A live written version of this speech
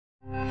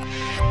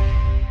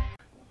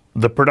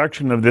The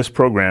production of this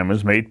program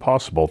is made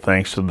possible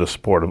thanks to the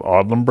support of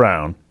Odlum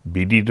Brown,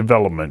 BD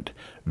Development,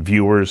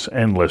 viewers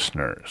and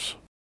listeners.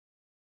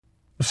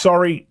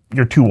 Sorry,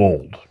 you're too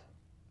old.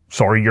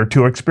 Sorry, you're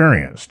too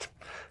experienced.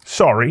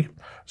 Sorry,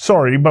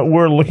 but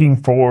we're looking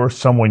for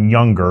someone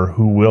younger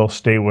who will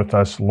stay with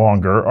us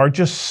longer are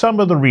just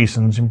some of the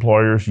reasons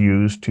employers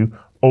use to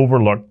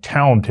overlook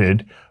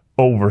talented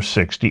over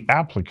 60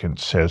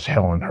 applicants, says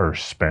Helen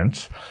Hirsh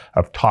Spence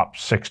of Top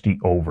 60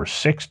 Over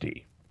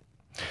 60.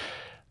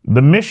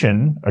 The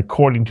mission,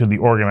 according to the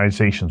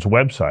organization's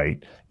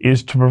website,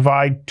 is to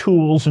provide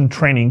tools and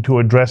training to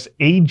address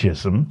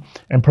ageism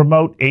and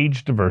promote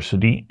age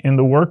diversity in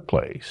the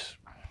workplace.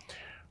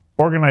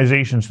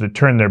 Organizations that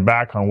turn their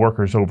back on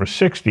workers over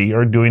 60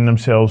 are doing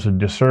themselves a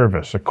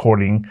disservice,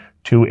 according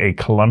to a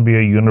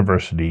Columbia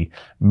University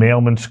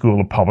Mailman School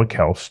of Public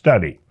Health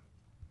study.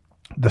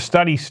 The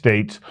study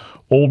states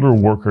older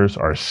workers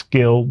are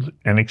skilled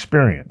and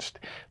experienced.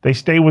 They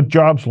stay with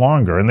jobs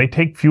longer and they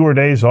take fewer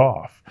days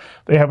off.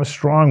 They have a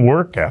strong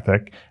work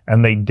ethic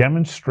and they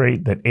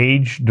demonstrate that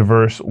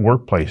age-diverse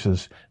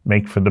workplaces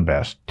make for the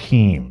best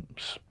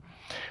teams.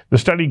 The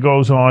study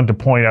goes on to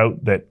point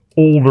out that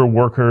older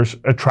workers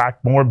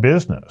attract more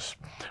business.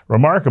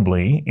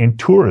 Remarkably, in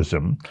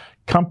tourism,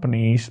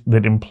 companies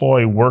that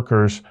employ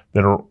workers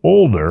that are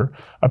older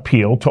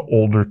appeal to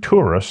older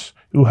tourists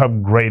who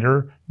have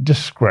greater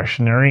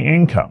discretionary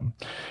income.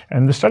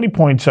 And the study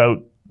points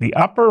out the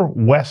Upper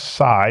West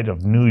Side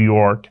of New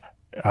York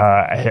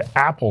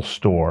Apple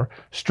store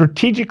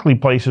strategically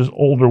places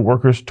older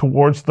workers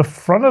towards the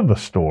front of the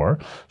store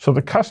so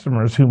the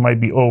customers who might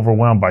be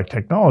overwhelmed by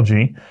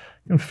technology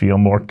can feel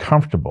more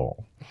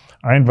comfortable.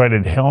 I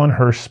invited Helen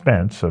Hirsh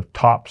Spence of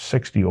Top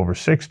 60 Over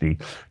 60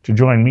 to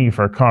join me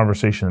for a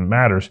conversation that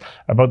matters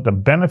about the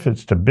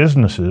benefits to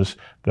businesses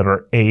that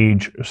are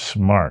age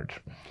smart.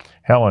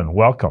 Helen,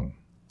 welcome.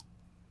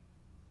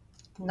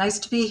 Nice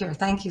to be here.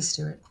 Thank you,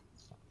 Stuart.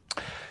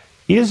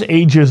 Is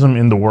ageism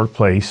in the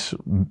workplace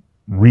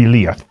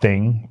really a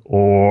thing,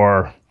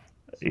 or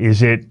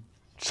is it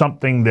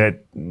something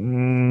that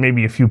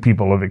maybe a few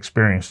people have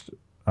experienced?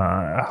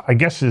 I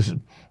guess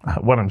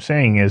what I'm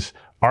saying is,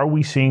 are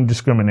we seeing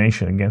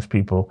discrimination against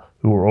people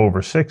who are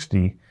over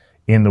 60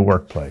 in the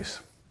workplace?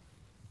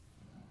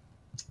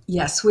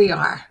 Yes, we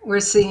are.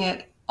 We're seeing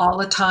it all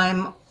the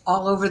time,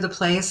 all over the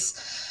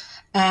place.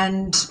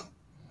 And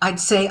I'd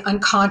say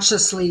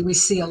unconsciously, we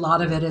see a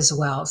lot of it as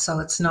well. So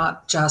it's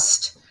not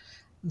just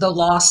the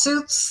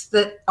lawsuits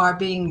that are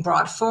being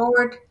brought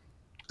forward.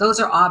 Those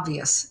are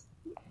obvious,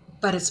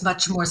 but it's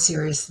much more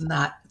serious than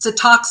that. It's a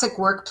toxic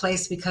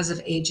workplace because of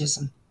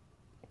ageism.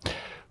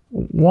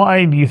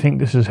 Why do you think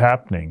this is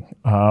happening?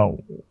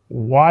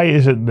 Why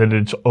is it that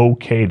it's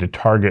okay to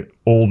target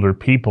older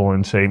people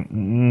and say,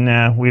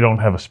 nah, we don't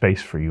have a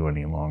space for you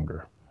any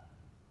longer?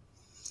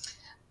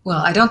 Well,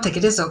 I don't think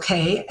it is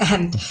okay.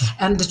 And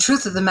the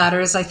truth of the matter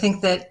is, I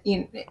think that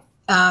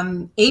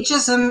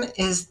ageism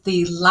is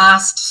the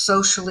last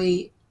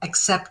socially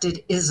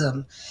accepted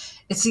ism.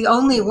 It's the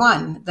only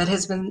one that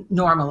has been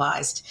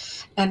normalized.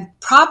 And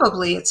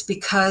probably it's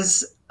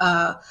because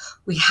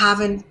we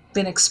haven't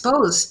been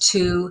exposed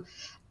to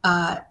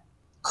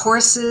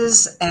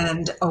courses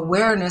and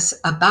awareness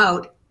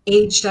about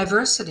age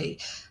diversity.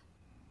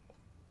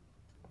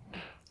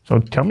 So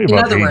tell me about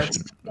In other age.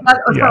 words,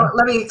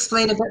 let me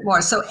explain a bit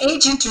more. So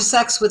age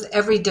intersects with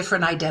every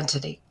different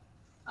identity.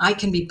 I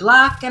can be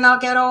Black and I'll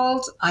get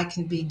old. I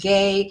can be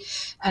gay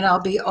and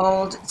I'll be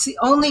old. It's the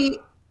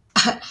only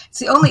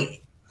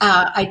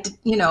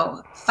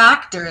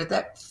factor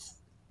that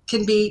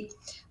can be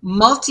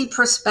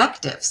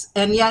multi-perspectives,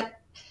 and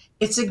yet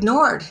it's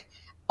ignored.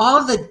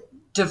 All the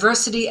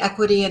diversity,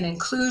 equity, and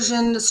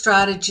inclusion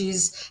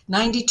strategies,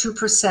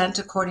 92%,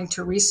 according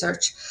to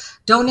research,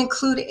 don't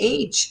include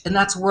age, and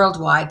that's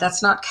worldwide.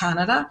 That's not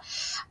Canada.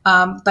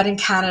 But in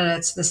Canada,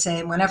 it's the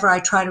same. Whenever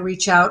I try to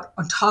reach out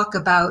and talk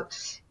about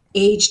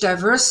age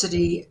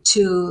diversity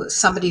to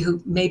somebody who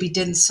maybe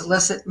didn't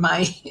solicit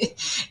my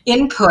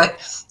input,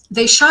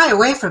 they shy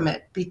away from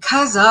it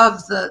because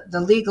of the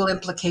legal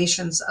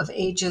implications of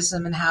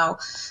ageism and how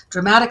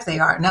dramatic they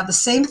are. Now, the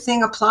same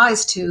thing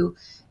applies to,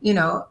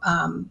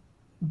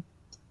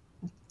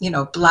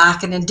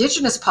 Black and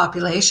Indigenous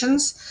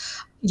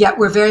populations, yet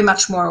we're very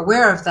much more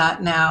aware of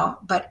that now.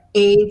 But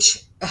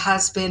age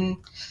has been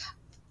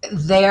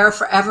there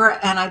forever,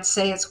 and I'd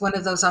say it's one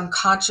of those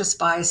unconscious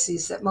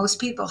biases that most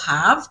people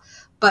have,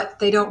 but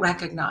they don't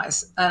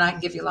recognize. And I can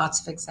give you lots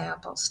of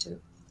examples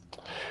too.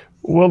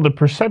 Well, the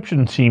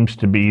perception seems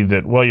to be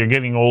that, well, you're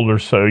getting older,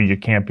 so you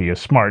can't be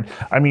as smart.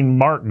 I mean,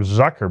 Mark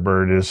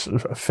Zuckerberg has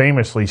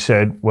famously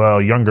said,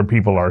 well, younger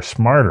people are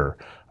smarter,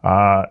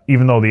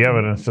 even though the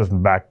evidence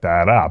doesn't back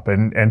that up.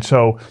 And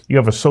so you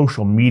have a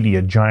social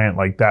media giant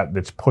like that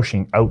that's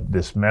pushing out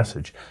this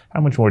message.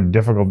 How much more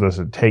difficult does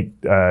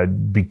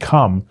it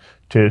become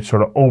to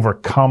sort of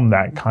overcome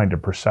that kind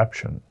of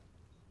perception?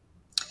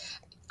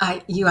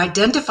 You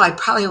identified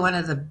probably one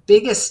of the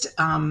biggest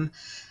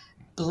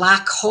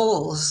black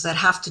holes that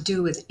have to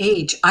do with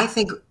age. I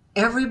think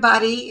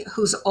everybody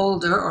who's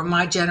older, or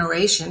my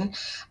generation,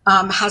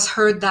 has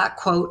heard that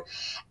quote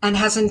and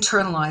has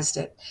internalized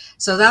it.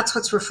 So that's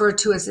what's referred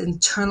to as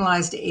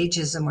internalized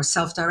ageism or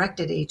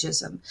self-directed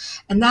ageism.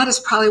 And that is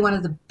probably one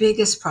of the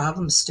biggest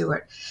problems,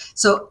 Stuart.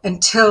 So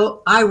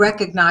until I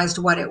recognized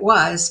what it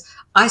was,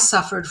 I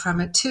suffered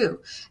from it too.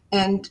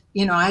 And,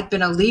 I'd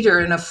been a leader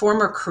in a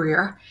former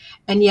career,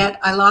 and yet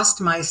I lost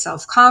my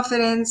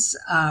self-confidence.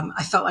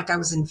 I felt like I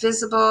was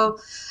invisible.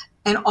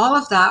 And all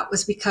of that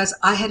was because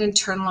I had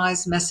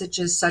internalized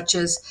messages such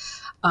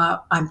as,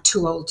 I'm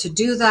too old to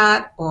do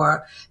that,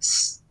 or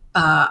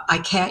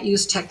I can't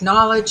use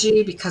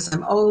technology because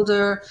I'm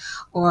older,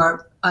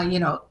 or,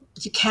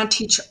 you can't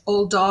teach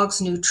old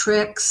dogs new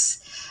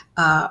tricks,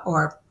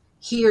 or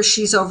he or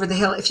she's over the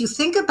hill. If you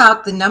think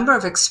about the number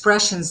of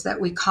expressions that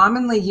we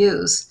commonly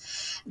use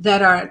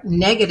that are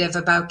negative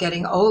about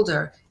getting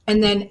older,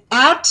 and then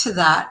add to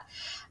that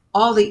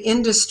all the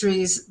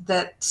industries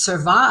that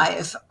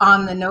survive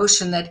on the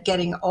notion that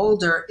getting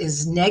older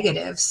is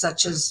negative,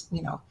 such as,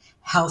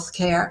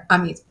 healthcare,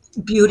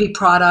 beauty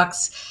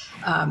products,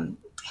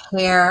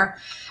 hair,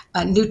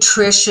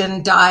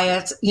 nutrition,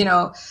 diets.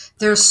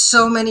 There's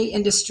so many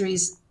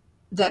industries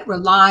that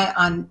rely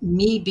on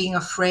me being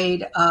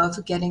afraid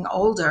of getting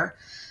older.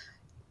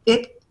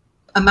 It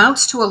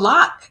amounts to a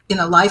lot in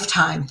a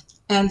lifetime.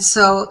 And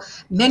so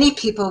many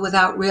people,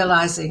 without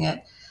realizing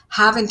it,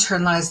 have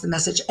internalized the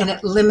message, and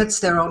it limits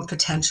their own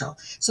potential.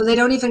 So they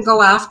don't even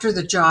go after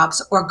the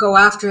jobs or go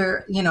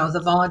after,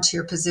 the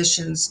volunteer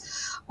positions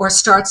or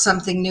start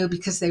something new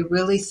because they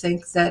really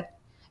think that,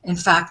 in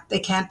fact, they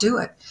can't do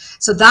it.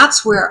 So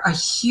that's where a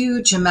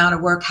huge amount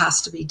of work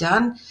has to be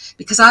done,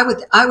 because I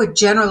would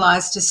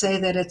generalize to say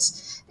that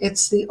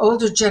it's the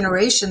older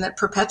generation that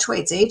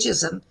perpetuates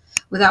ageism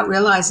without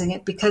realizing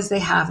it, because they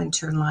have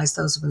internalized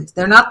those beliefs.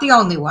 They're not the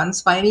only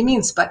ones by any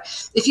means, but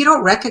if you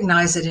don't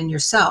recognize it in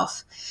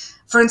yourself,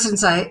 for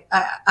instance,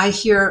 I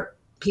hear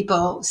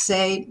people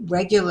say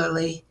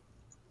regularly,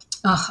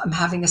 "Oh, I'm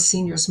having a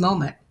senior's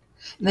moment."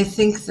 And they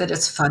think that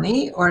it's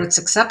funny or it's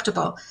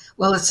acceptable.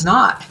 Well, it's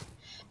not,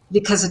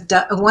 because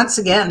once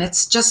again,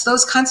 it's just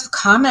those kinds of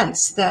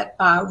comments that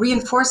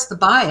reinforce the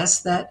bias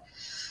that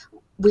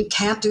we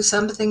can't do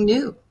something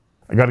new.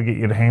 I got to get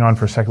you to hang on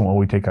for a second while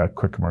we take a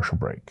quick commercial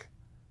break.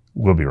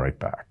 We'll be right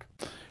back.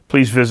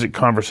 Please visit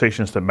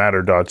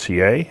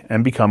conversationsthatmatter.ca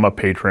and become a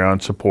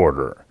Patreon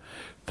supporter.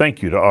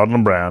 Thank you to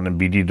Odlum Brown and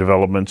BD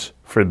Developments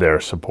for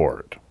their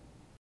support.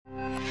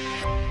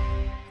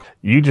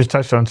 You just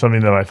touched on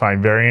something that I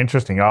find very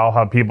interesting. I'll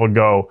have people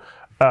go,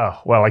 "Oh,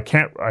 well, I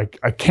can't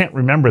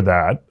remember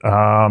that.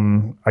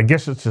 I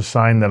guess it's a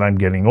sign that I'm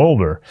getting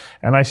older."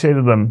 And I say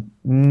to them,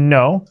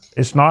 no,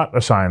 it's not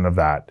a sign of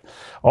that.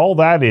 All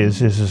that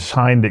is a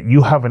sign that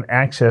you haven't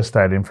accessed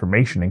that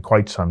information in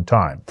quite some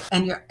time.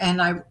 And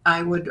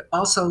I would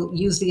also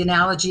use the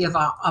analogy of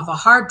a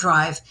hard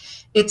drive.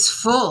 It's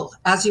full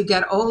as you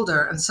get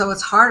older, and so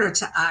it's harder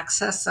to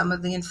access some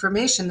of the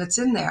information that's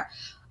in there.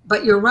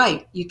 But you're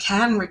right, you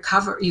can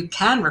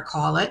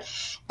recall it,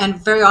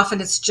 and very often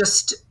it's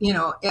just,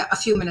 a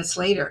few minutes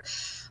later.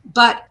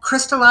 But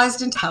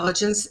crystallized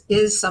intelligence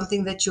is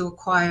something that you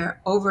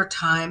acquire over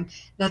time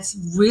that's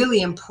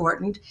really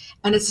important,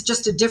 and it's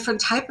just a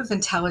different type of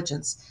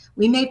intelligence.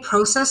 We may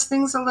process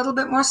things a little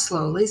bit more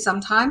slowly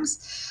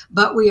sometimes,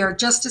 but we are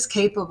just as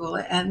capable,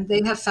 and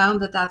they have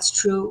found that that's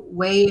true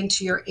way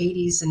into your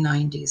 80s and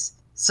 90s.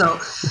 So,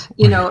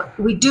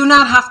 we do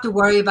not have to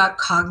worry about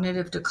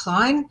cognitive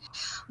decline.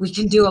 We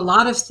can do a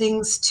lot of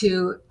things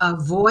to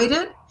avoid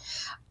it,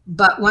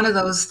 but one of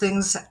those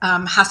things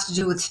has to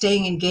do with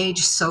staying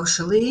engaged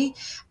socially,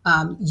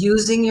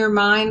 using your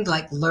mind,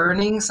 like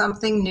learning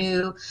something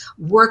new.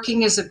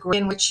 Working is a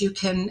great in which you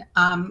can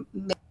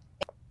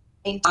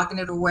maintain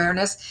cognitive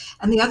awareness.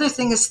 And the other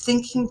thing is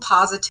thinking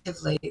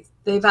positively.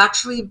 They've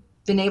actually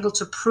been able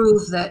to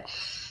prove that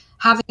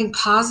having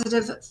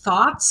positive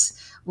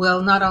thoughts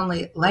will not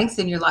only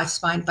lengthen your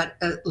lifespan,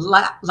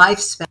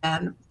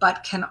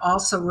 but can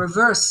also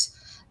reverse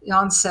the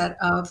onset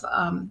of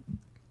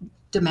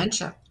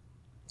dementia.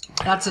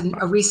 That's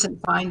a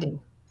recent finding.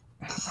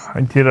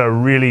 I did a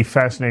really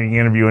fascinating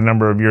interview a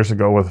number of years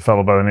ago with a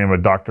fellow by the name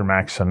of Dr.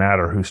 Max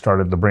Sanader, who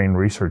started the Brain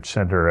Research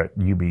Center at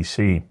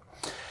UBC.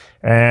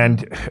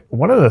 And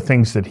one of the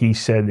things that he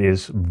said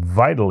is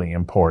vitally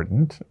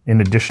important,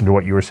 in addition to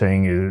what you were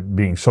saying, is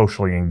being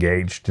socially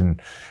engaged and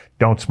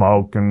don't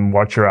smoke and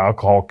watch your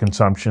alcohol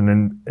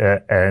consumption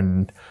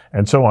and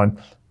so on,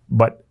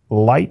 but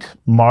light,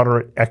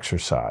 moderate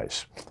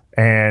exercise,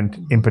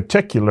 and in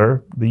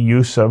particular, the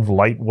use of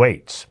light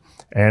weights.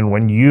 And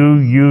when you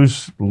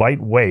use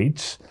light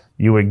weights,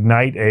 you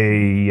ignite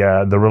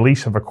the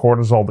release of a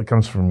cortisol that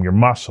comes from your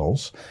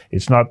muscles.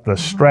 It's not the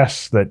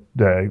stress that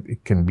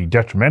can be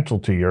detrimental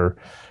to your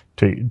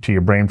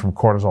brain from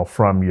cortisol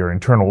from your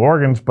internal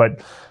organs,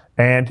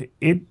 and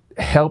it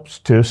helps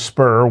to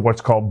spur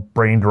what's called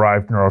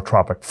brain-derived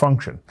neurotropic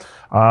function.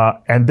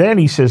 And then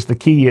he says the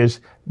key is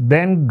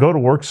then go to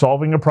work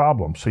solving a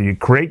problem. So you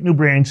create new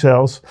brain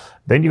cells,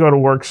 then you go to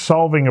work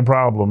solving a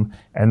problem,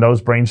 and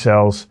those brain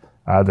cells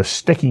the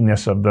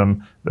stickiness of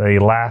them, they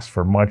last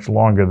for much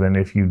longer than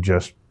if you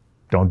just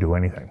don't do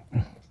anything.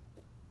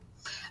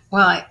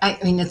 Well, I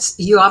mean,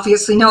 you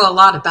obviously know a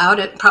lot about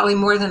it, probably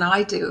more than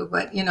I do.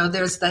 But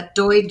there's that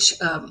Deutsch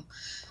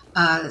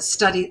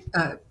study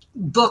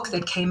book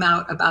that came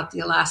out about the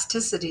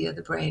elasticity of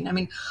the brain. I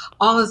mean,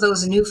 all of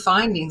those new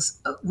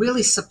findings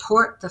really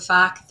support the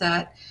fact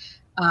that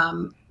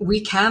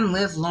we can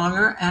live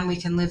longer and we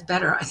can live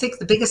better. I think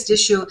the biggest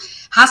issue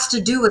has to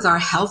do with our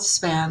health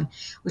span,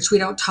 which we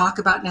don't talk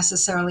about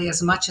necessarily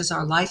as much as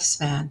our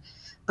lifespan,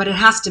 but it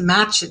has to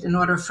match it in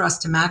order for us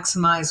to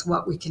maximize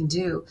what we can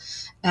do.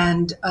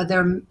 And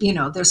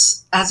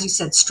there's, as you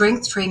said,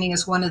 strength training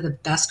is one of the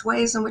best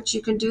ways in which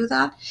you can do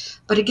that.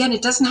 But again,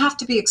 it doesn't have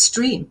to be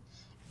extreme.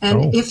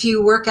 And if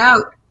you work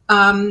out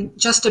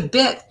just a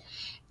bit,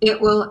 it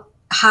will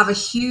have a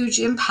huge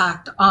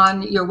impact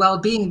on your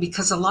well-being,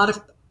 because a lot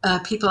of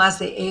people as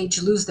they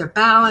age lose their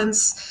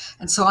balance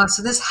and so on.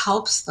 So this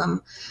helps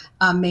them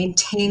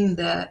maintain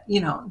their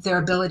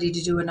ability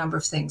to do a number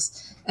of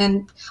things.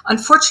 And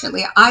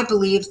unfortunately, I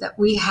believe that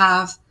we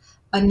have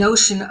a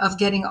notion of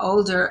getting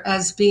older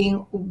as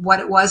being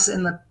what it was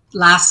in the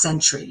last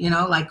century,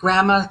 like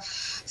grandma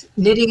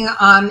knitting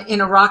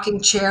in a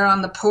rocking chair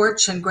on the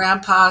porch and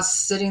grandpa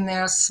sitting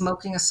there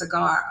smoking a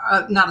cigar,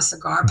 not a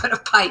cigar, but a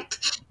pipe,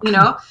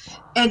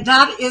 and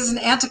that is an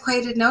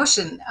antiquated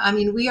notion. I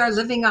mean, we are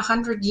living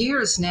 100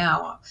 years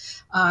now.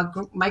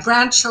 My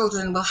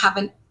grandchildren will have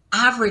an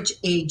average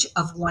age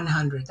of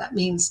 100. That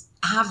means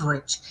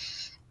average.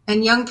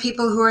 And young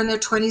people who are in their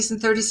 20s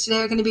and 30s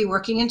today are going to be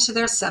working into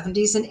their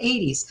 70s and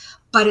 80s,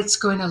 but it's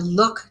going to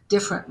look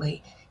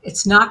differently.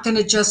 It's not going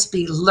to just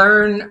be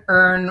learn,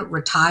 earn,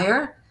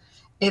 retire.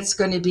 It's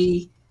going to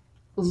be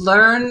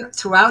learn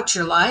throughout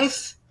your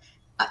life,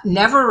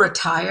 never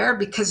retire,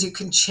 because you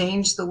can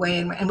change the way,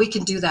 and we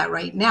can do that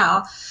right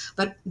now,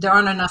 but there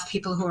aren't enough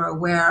people who are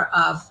aware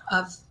of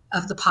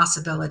the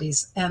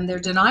possibilities, and they're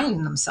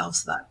denying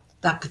themselves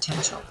that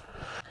potential.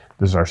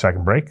 This is our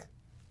second break.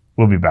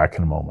 We'll be back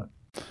in a moment.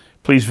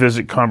 Please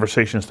visit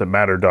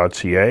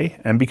conversationsthatmatter.ca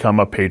and become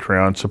a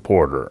Patreon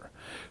supporter.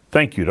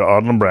 Thank you to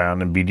Odlum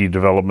Brown and BD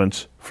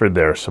Developments for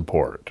their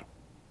support.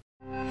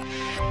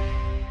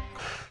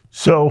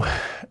 So,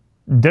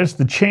 does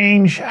the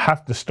change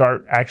have to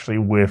start actually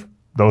with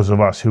those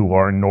of us who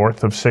are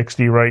north of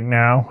 60 right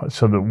now,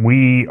 so that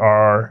we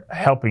are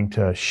helping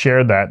to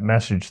share that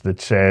message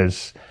that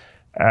says,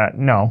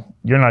 no,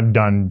 you're not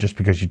done just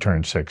because you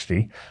turned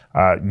 60.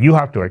 You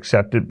have to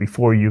accept it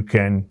before you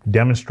can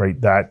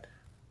demonstrate that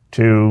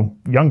to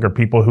younger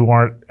people who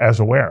aren't as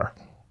aware.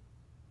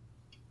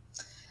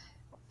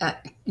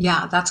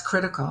 Yeah, that's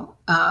critical.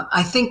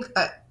 I think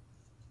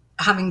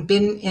having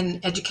been in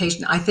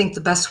education, I think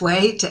the best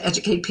way to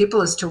educate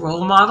people is to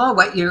role model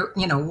what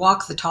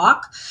walk the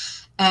talk.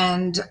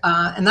 And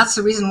that's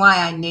the reason why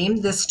I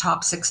named this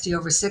Top 60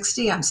 Over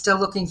 60. I'm still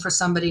looking for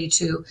somebody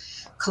to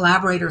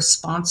collaborate or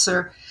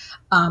sponsor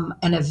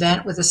an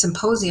event with a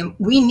symposium.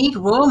 We need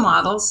role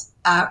models,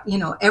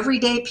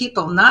 everyday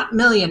people, not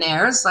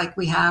millionaires like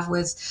we have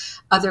with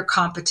other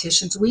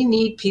competitions. We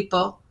need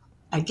people,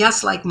 I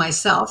guess, like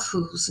myself,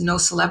 who's no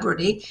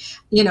celebrity,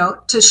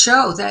 to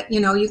show that,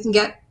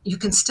 you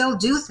can still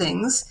do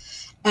things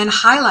and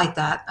highlight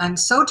that. I'm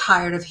so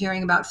tired of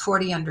hearing about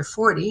 40 under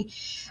 40.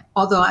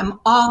 Although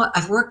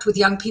I've worked with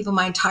young people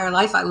my entire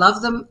life. I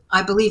love them.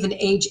 I believe in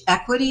age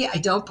equity. I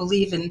don't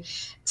believe in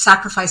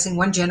sacrificing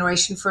one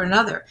generation for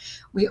another.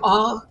 We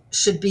all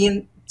should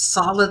be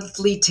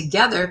solidly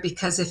together,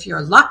 because if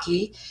you're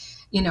lucky,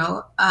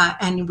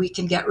 and we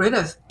can get rid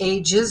of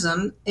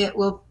ageism, it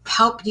will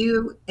help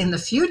you in the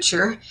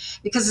future,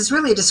 because it's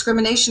really a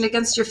discrimination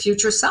against your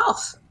future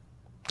self.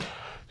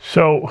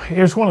 So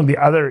here's one of the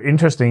other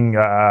interesting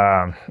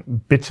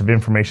bits of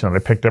information that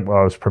I picked up while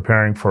I was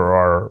preparing for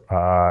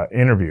our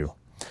interview.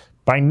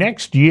 By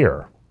next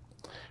year,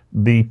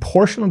 the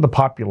portion of the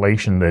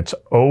population that's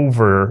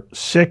over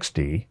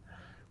 60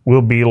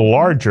 will be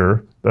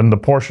larger than the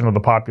portion of the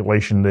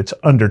population that's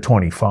under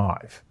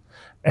 25.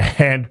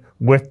 And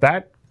with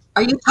that...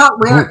 Are you taught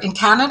where, in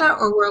Canada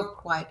or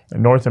worldwide?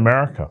 In North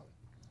America,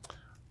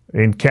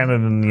 in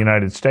Canada and the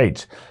United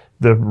States.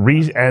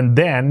 And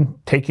then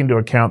take into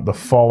account the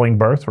falling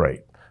birth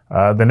rate.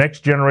 The next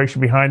generation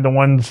behind the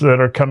ones that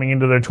are coming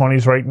into their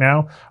 20s right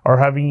now are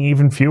having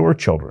even fewer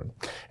children.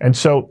 And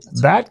so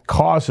that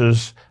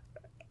causes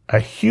a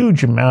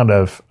huge amount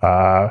of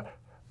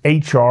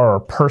HR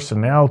or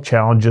personnel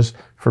challenges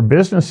for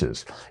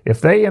businesses. If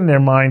they in their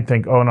mind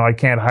think, oh no, I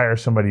can't hire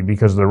somebody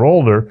because they're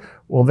older,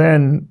 well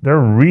then they're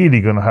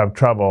really going to have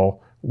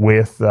trouble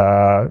with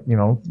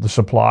the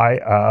supply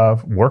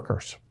of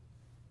workers.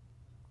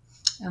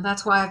 And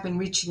that's why I've been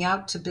reaching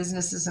out to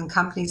businesses and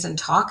companies and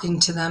talking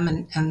to them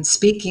and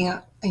speaking,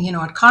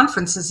 at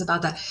conferences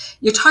about that.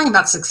 You're talking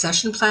about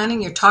succession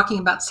planning, you're talking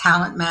about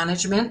talent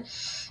management,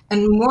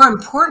 and more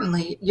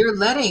importantly, you're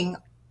letting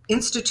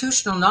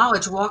institutional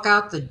knowledge walk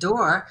out the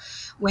door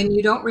when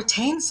you don't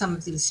retain some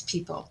of these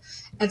people.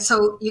 And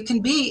so you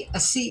can be a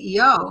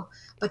CEO,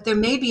 but there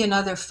may be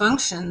another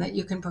function that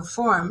you can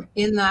perform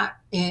in that,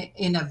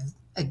 in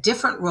a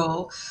different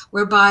role,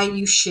 whereby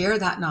you share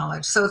that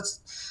knowledge. So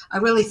I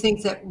really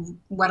think that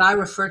what I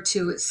refer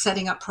to as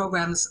setting up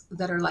programs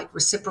that are like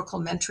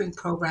reciprocal mentoring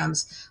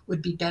programs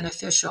would be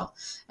beneficial.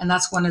 And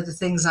that's one of the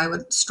things I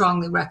would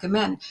strongly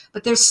recommend.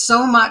 But there's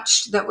so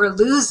much that we're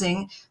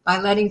losing by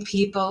letting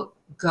people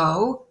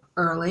go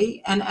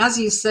early. And as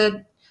you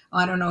said,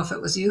 I don't know if it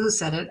was you who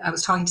said it, I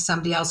was talking to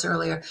somebody else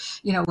earlier,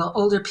 well,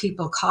 older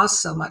people cost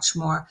so much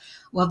more.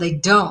 Well, they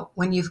don't.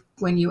 When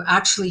you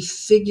actually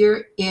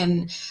figure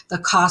in the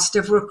cost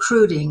of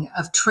recruiting,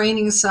 of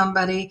training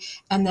somebody,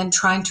 and then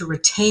trying to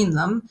retain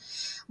them,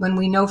 when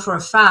we know for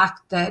a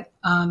fact that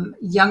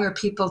younger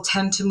people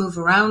tend to move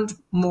around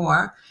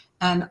more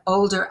and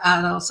older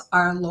adults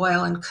are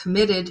loyal and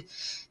committed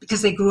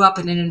because they grew up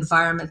in an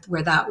environment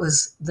where that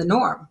was the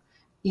norm.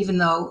 Even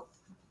though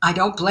I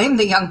don't blame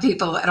the young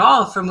people at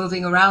all for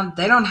moving around,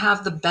 they don't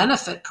have the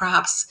benefit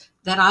perhaps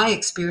that I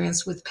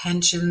experienced with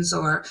pensions,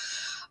 or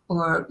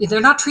they're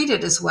not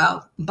treated as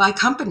well by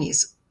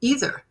companies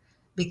either,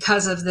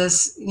 because of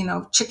this,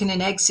 chicken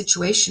and egg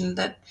situation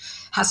that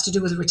has to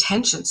do with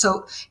retention.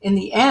 So in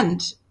the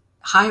end,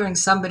 hiring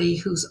somebody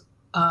who's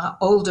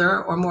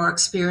older or more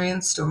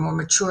experienced or more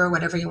mature,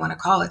 whatever you want to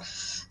call it,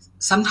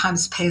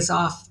 sometimes pays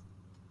off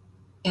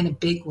in a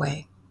big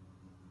way.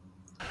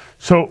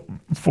 So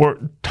for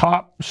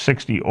top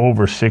 60,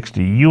 over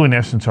 60, you in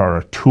essence are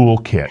a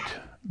toolkit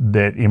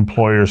that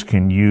employers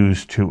can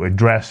use to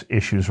address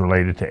issues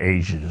related to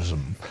ageism.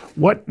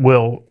 What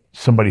will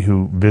somebody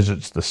who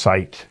visits the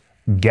site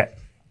get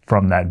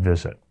from that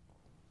visit?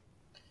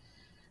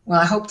 Well,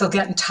 I hope they'll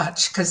get in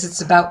touch, because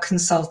it's about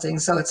consulting.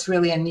 So it's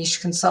really a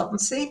niche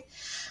consultancy.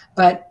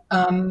 But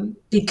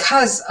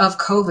because of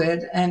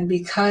COVID and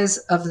because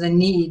of the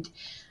need,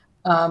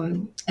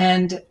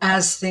 and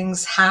as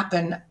things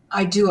happen,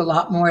 I do a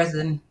lot more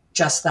than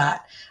just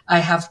that. I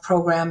have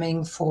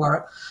programming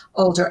for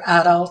older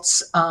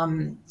adults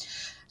to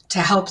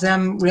help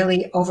them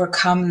really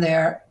overcome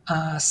their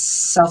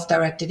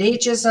self-directed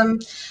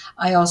ageism.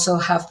 I also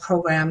have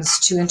programs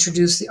to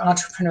introduce the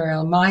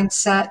entrepreneurial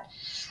mindset,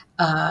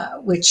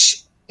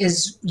 which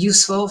is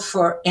useful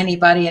for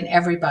anybody and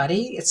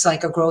everybody. It's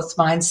like a growth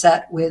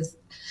mindset with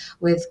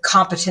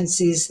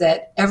competencies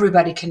that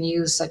everybody can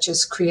use, such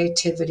as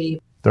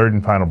creativity. Third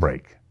and final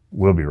break.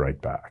 We'll be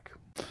right back.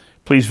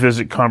 Please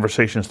visit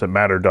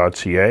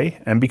conversationsthatmatter.ca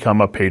and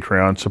become a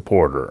Patreon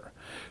supporter.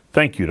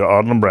 Thank you to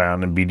Odlum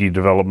Brown and BD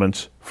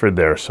Developments for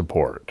their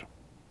support.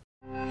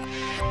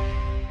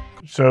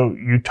 So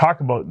you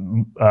talk about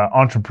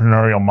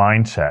entrepreneurial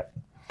mindset.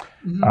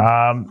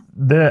 Mm-hmm.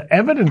 The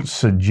evidence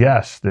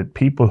suggests that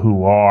people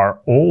who are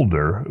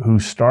older, who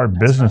start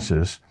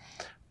businesses,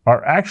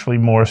 are actually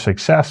more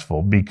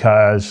successful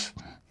because,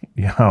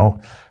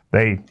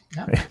 they,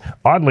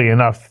 oddly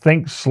enough,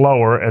 think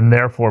slower and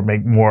therefore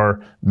make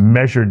more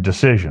measured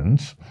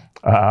decisions.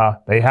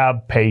 They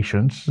have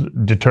patience,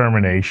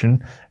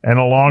 determination, and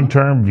a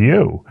long-term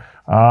view.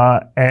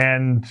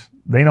 And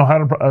they know how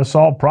to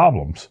solve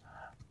problems.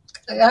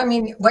 I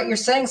mean, what you're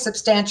saying is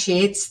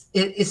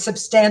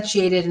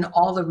substantiated in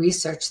all the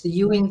research. The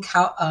Ewing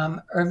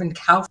Irvin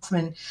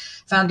Kaufman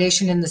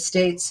Foundation in the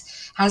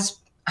States has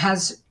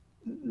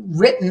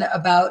written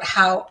about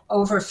how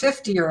over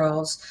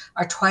 50-year-olds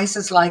are twice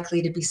as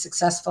likely to be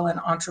successful in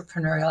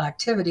entrepreneurial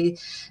activity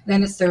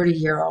than a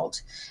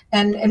 30-year-old.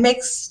 And it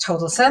makes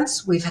total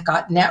sense. We've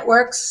got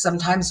networks.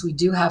 Sometimes we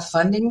do have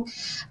funding,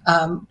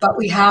 but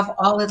we have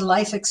all of the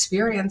life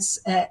experience,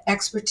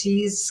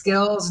 expertise,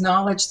 skills,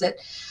 knowledge that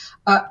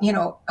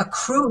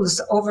accrues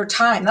over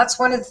time. That's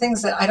one of the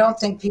things that I don't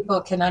think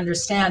people can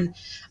understand.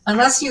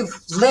 Unless you've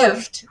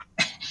lived,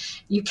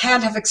 you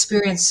can't have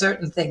experienced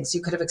certain things.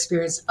 You could have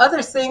experienced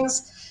other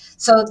things.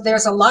 So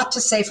there's a lot to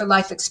say for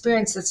life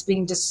experience that's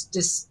being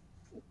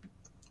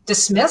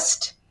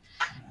dismissed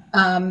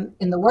in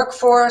the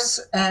workforce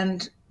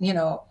and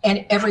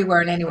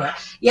everywhere and anywhere.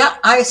 Yeah,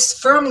 I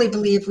firmly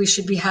believe we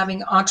should be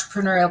having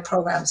entrepreneurial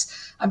programs.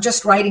 I'm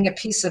just writing a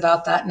piece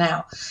about that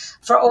now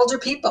for older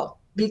people,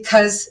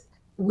 because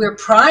we're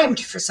primed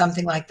for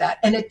something like that.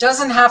 And it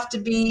doesn't have to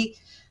be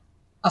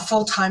a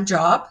full-time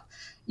job.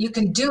 You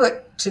can do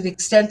it to the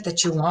extent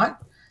that you want.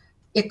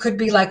 It could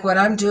be like what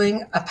I'm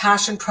doing, a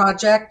passion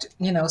project,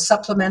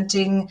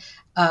 supplementing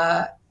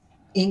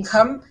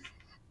income,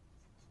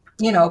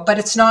 but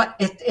it's not,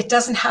 it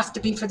doesn't have to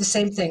be for the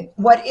same thing.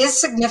 What is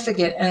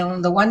significant,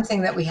 and the one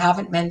thing that we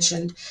haven't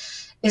mentioned,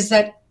 is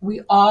that we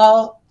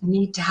all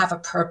need to have a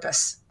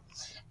purpose.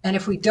 And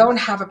if we don't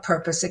have a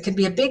purpose, it can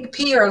be a big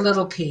P or a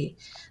little p.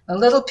 A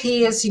little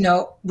p is,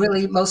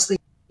 really mostly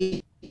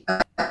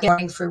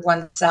caring for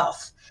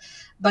oneself.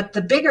 But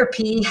the bigger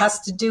P has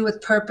to do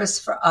with purpose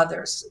for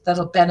others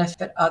that'll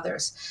benefit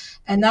others.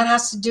 And that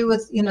has to do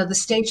with, the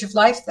stage of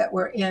life that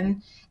we're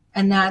in.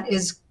 And that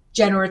is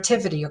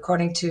generativity,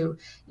 according to,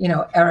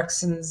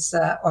 Erickson's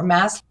or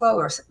Maslow,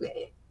 or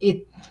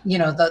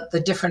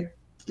the different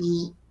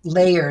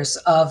layers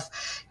of,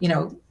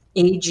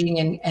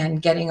 aging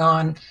and getting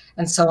on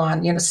and so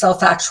on,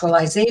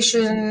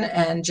 self-actualization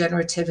and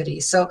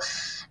generativity. So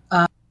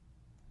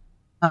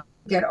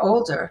get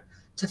older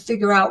to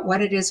figure out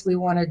what it is we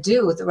want to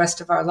do with the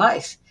rest of our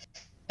life,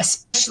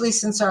 especially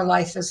since our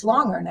life is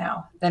longer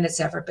now than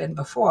it's ever been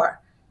before.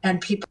 And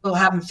people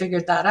haven't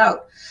figured that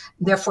out.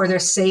 Therefore, their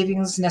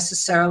savings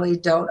necessarily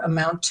don't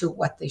amount to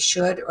what they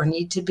should or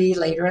need to be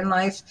later in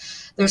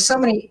life. There's so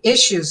many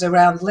issues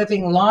around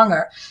living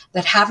longer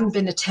that haven't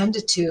been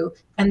attended to,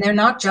 and they're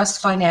not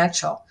just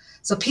financial.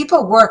 So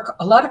people work,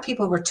 a lot of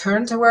people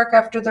return to work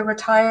after they're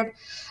retired,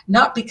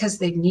 not because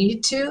they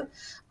need to,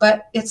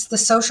 but it's the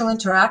social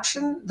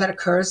interaction that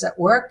occurs at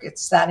work.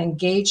 It's that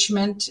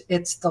engagement.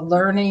 It's the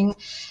learning.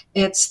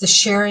 It's the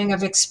sharing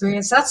of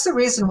experience. That's the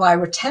reason why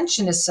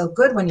retention is so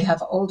good when you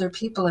have older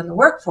people in the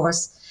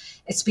workforce.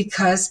 It's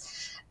because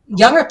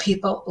younger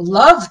people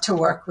love to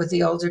work with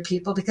the older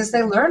people because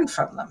they learn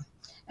from them.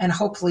 And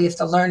hopefully if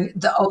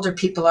the older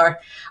people are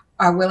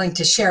willing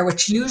to share,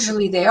 which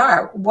usually they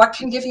are, what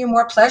can give you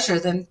more pleasure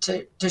than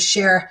to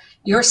share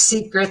your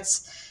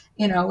secrets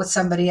with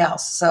somebody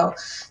else? So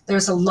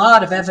there's a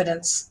lot of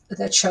evidence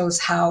that shows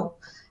how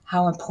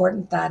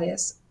important that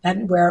is.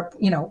 And where,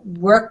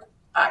 work,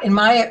 in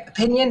my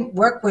opinion,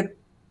 work would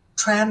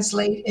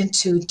translate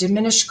into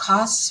diminished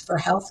costs for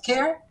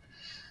healthcare,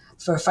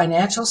 for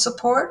financial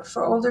support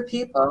for older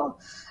people,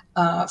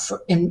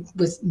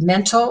 with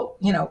mental,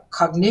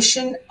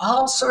 cognition,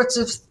 all sorts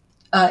of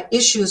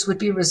issues would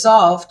be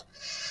resolved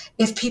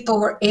if people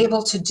were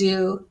able to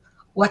do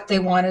what they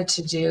wanted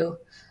to do,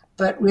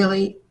 but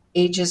really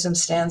ageism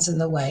stands in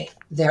the way,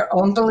 their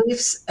own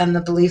beliefs and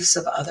the beliefs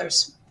of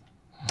others.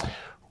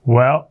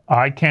 Well,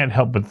 I can't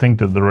help but think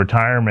that the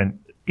retirement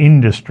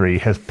industry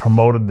has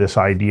promoted this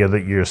idea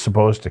that you're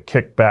supposed to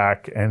kick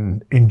back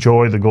and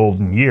enjoy the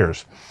golden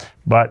years.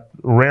 But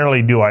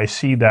rarely do I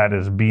see that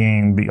as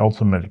being the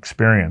ultimate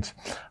experience.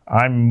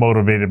 I'm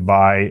motivated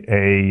by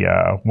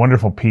a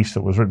wonderful piece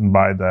that was written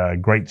by the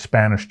great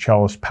Spanish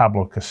cellist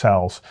Pablo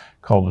Casals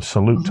called A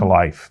Salute to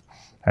Life.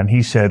 And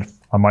he said,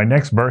 on my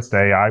next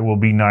birthday, I will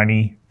be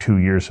 92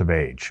 years of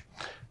age.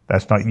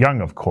 That's not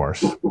young, of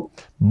course,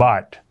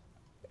 but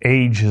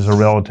age is a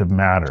relative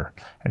matter.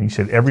 And he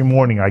said, every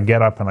morning I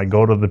get up and I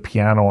go to the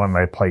piano and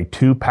I play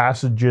 2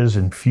 passages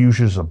and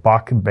fusions of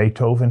Bach and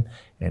Beethoven.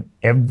 And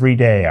every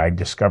day I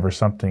discover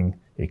something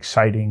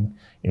exciting,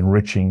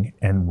 enriching,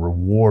 and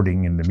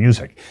rewarding in the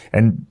music.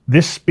 And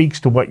this speaks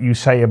to what you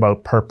say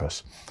about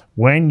purpose.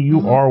 When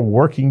you are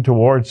working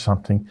towards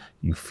something,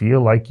 you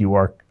feel like you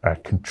are a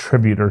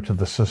contributor to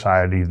the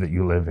society that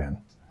you live in.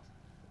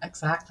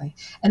 Exactly.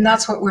 And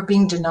that's what we're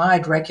being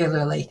denied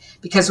regularly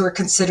because we're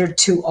considered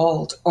too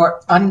old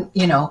and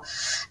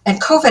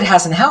COVID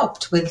hasn't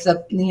helped with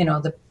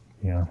the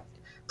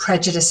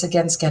prejudice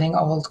against getting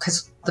old,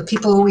 because the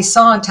people who we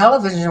saw on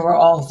television were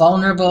all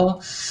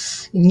vulnerable,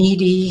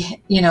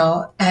 needy,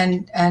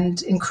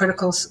 and in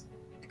critical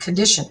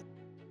condition.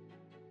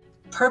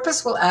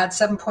 Purpose will add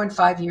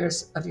 7.5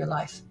 years of your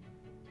life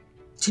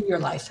to your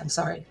life. I'm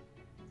sorry.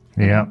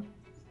 Yeah.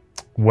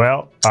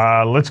 Well,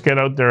 let's get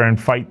out there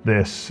and fight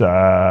this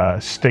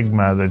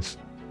stigma that's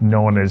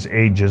known as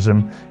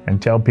ageism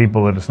and tell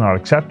people that it's not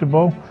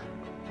acceptable,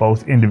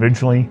 both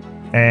individually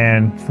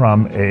and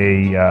from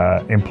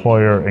a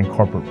employer and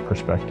corporate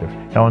perspective.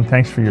 Helen,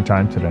 thanks for your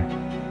time today.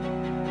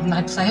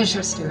 My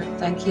pleasure, Stuart.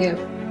 Thank you.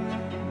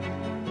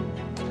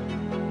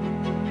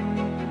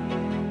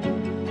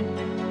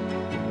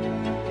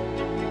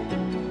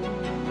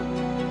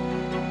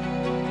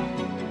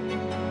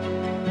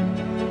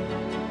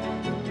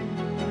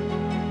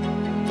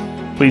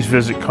 Please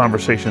visit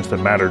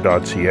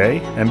conversationsthatmatter.ca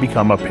and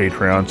become a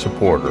Patreon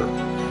supporter.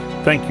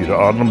 Thank you to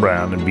Odlum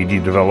Brown and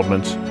BD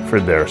Developments for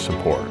their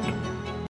support.